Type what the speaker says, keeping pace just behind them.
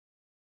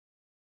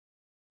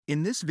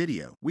In this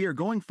video, we are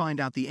going to find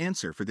out the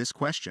answer for this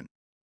question.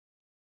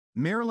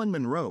 Marilyn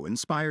Monroe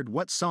inspired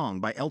what song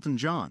by Elton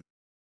John?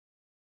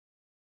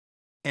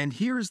 And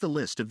here is the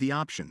list of the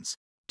options.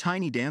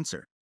 Tiny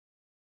Dancer,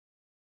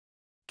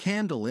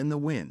 Candle in the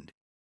Wind,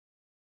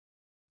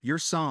 Your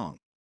Song,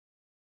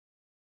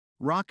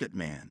 Rocket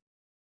Man.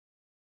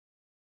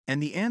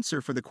 And the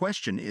answer for the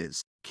question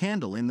is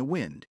Candle in the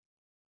Wind.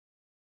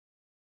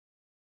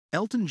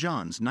 Elton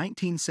John's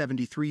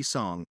 1973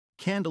 song,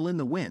 Candle in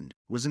the Wind,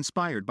 was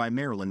inspired by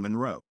Marilyn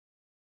Monroe.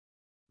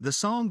 The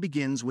song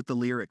begins with the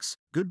lyrics,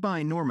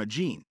 "Goodbye Norma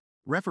Jean,"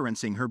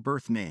 referencing her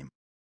birth name.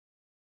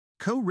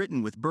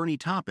 Co-written with Bernie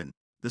Taupin,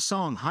 the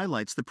song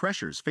highlights the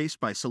pressures faced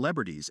by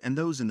celebrities and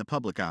those in the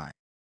public eye.